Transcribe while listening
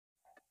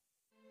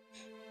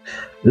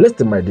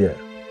Listen, my dear,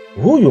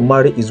 who you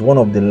marry is one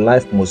of the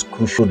life's most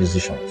crucial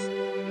decisions.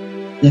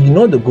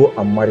 Ignore the go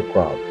and marry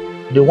crowd.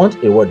 They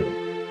want a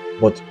wedding,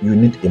 but you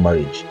need a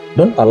marriage.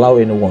 Don't allow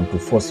anyone to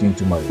force you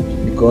into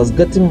marriage, because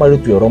getting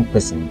married to a wrong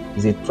person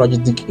is a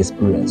tragic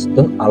experience.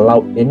 Don't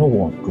allow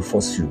anyone to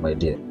force you, my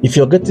dear. If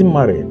you're getting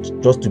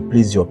married just to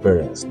please your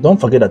parents, don't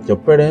forget that your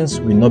parents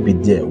will not be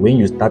there when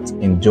you start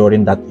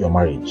enjoying your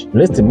marriage.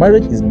 Listen,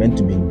 marriage is meant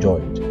to be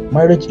enjoyed.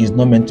 Marriage is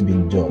not meant to be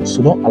enjoyed,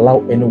 so don't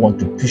allow anyone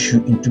to push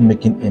you into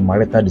making a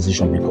marital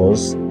decision,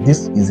 because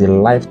this is a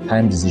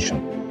lifetime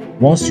decision.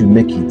 Once you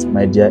make it,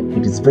 my dear,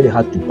 it is very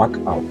hard to back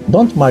out.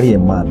 Don't marry a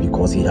man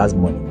because he has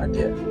money, my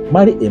dear.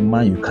 Marry a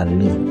man you can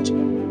live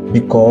with,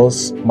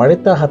 because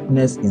marital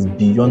happiness is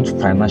beyond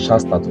financial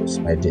status,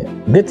 my dear.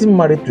 Getting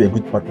married to a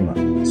good partner,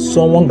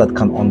 someone that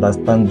can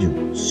understand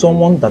you,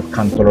 someone that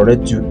can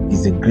tolerate you,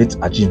 is a great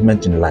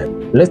achievement in life.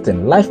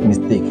 Listen, life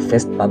mistake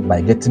first start by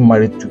getting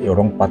married to a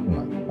wrong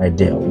partner, my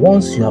dear.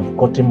 Once you have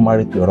gotten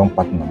married to a wrong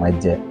partner, my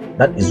dear,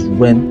 that is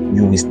when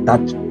you will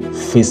start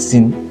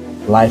facing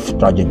life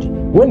tragedy.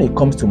 When it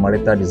comes to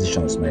marital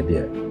decisions, my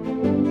dear,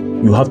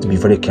 you have to be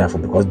very careful,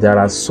 because there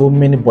are so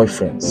many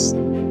boyfriends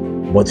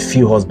but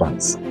few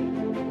husbands,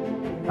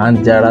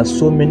 and there are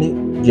so many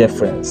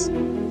girlfriends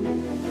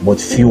but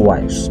few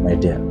wives, my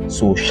dear.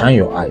 So shine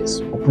your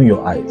eyes, open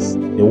your eyes.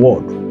 The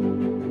world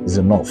is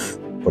enough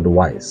for the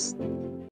wise.